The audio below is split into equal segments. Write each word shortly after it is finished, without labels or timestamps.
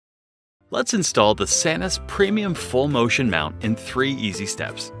Let's install the SANUS Premium Full Motion Mount in 3 easy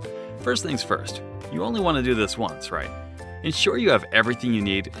steps. First things first, you only want to do this once, right? Ensure you have everything you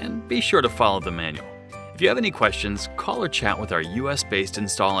need and be sure to follow the manual. If you have any questions, call or chat with our US-based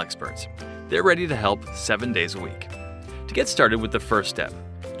install experts. They're ready to help 7 days a week. To get started with the first step,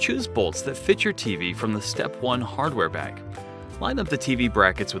 choose bolts that fit your TV from the Step 1 hardware bag. Line up the TV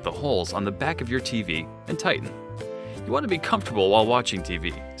brackets with the holes on the back of your TV and tighten. You want to be comfortable while watching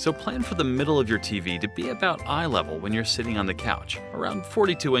TV, so plan for the middle of your TV to be about eye level when you're sitting on the couch, around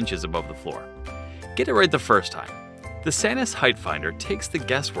 42 inches above the floor. Get it right the first time. The SANUS Height Finder takes the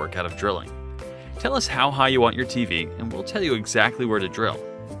guesswork out of drilling. Tell us how high you want your TV and we'll tell you exactly where to drill.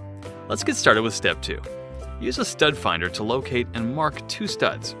 Let's get started with step 2. Use a stud finder to locate and mark 2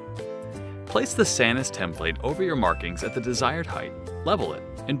 studs. Place the SANUS template over your markings at the desired height, level it,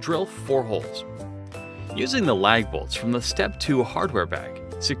 and drill 4 holes. Using the lag bolts from the Step 2 hardware bag,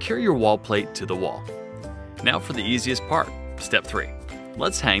 secure your wall plate to the wall. Now for the easiest part, Step 3.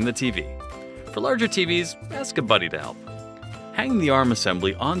 Let's hang the TV. For larger TVs, ask a buddy to help. Hang the arm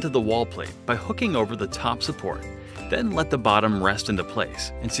assembly onto the wall plate by hooking over the top support, then let the bottom rest into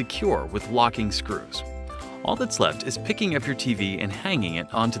place and secure with locking screws. All that's left is picking up your TV and hanging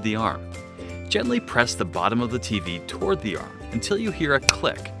it onto the arm. Gently press the bottom of the TV toward the arm until you hear a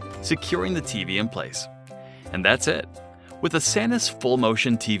click, securing the TV in place. And that's it. With a SANUS Full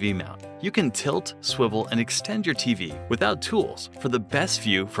Motion TV mount, you can tilt, swivel, and extend your TV without tools for the best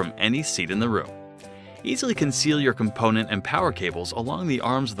view from any seat in the room. Easily conceal your component and power cables along the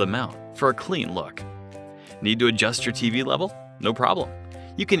arms of the mount for a clean look. Need to adjust your TV level? No problem.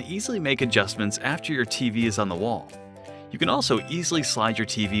 You can easily make adjustments after your TV is on the wall. You can also easily slide your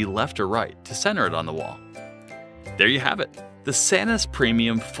TV left or right to center it on the wall. There you have it, the SANUS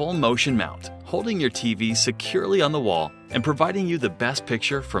Premium Full Motion Mount, holding your TV securely on the wall and providing you the best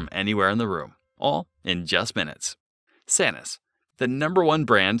picture from anywhere in the room, all in just minutes. SANUS, the #1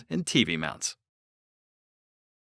 brand in TV mounts.